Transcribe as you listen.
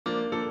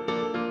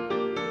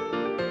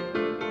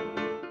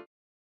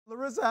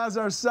Larissa has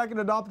our second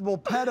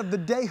adoptable pet of the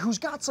day who's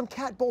got some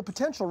cat bowl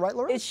potential, right,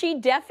 Larissa? She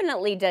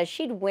definitely does.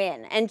 She'd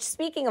win. And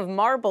speaking of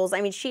marbles,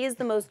 I mean, she is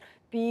the most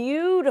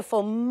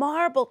beautiful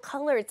marble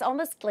color. It's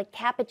almost like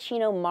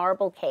cappuccino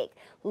marble cake.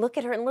 Look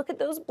at her and look at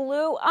those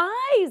blue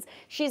eyes.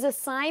 She's a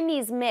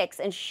Siamese mix,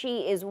 and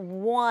she is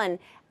one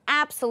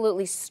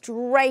absolutely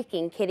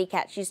striking kitty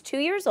cat. She's 2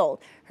 years old.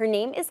 Her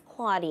name is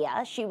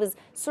Claudia. She was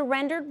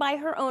surrendered by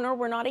her owner.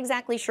 We're not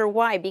exactly sure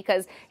why,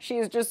 because she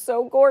is just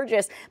so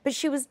gorgeous. But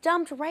she was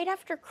dumped right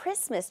after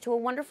Christmas to a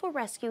wonderful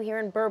rescue here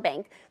in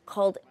Burbank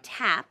called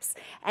Taps.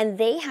 And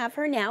they have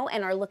her now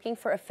and are looking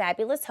for a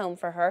fabulous home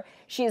for her.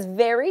 She is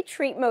very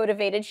treat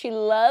motivated. She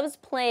loves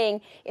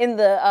playing in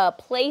the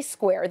play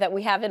square that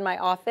we have in my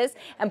office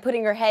and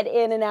putting her head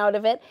in and out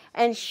of it.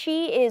 And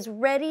she is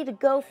ready to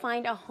go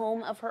find a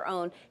home of her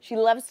own. She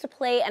loves to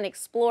play and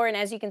explore, and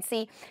as you can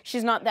see,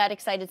 she's not that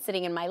excited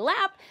sitting in my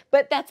lap,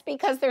 but that's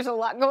because there's a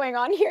lot going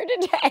on here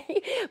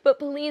today. But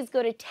please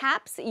go to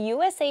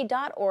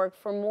tapsusa.org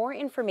for more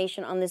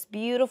information on this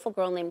beautiful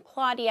girl named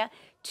Claudia,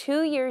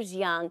 2 years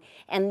young,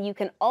 and you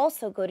can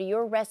also go to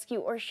your rescue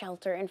or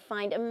shelter and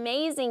find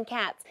amazing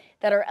cats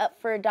that are up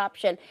for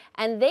adoption,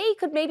 and they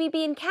could maybe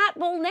be in Cat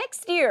Bowl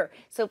next year.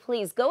 So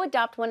please go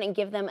adopt one and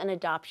give them an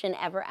adoption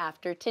ever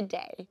after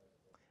today.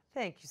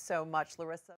 Thank you so much, Larissa.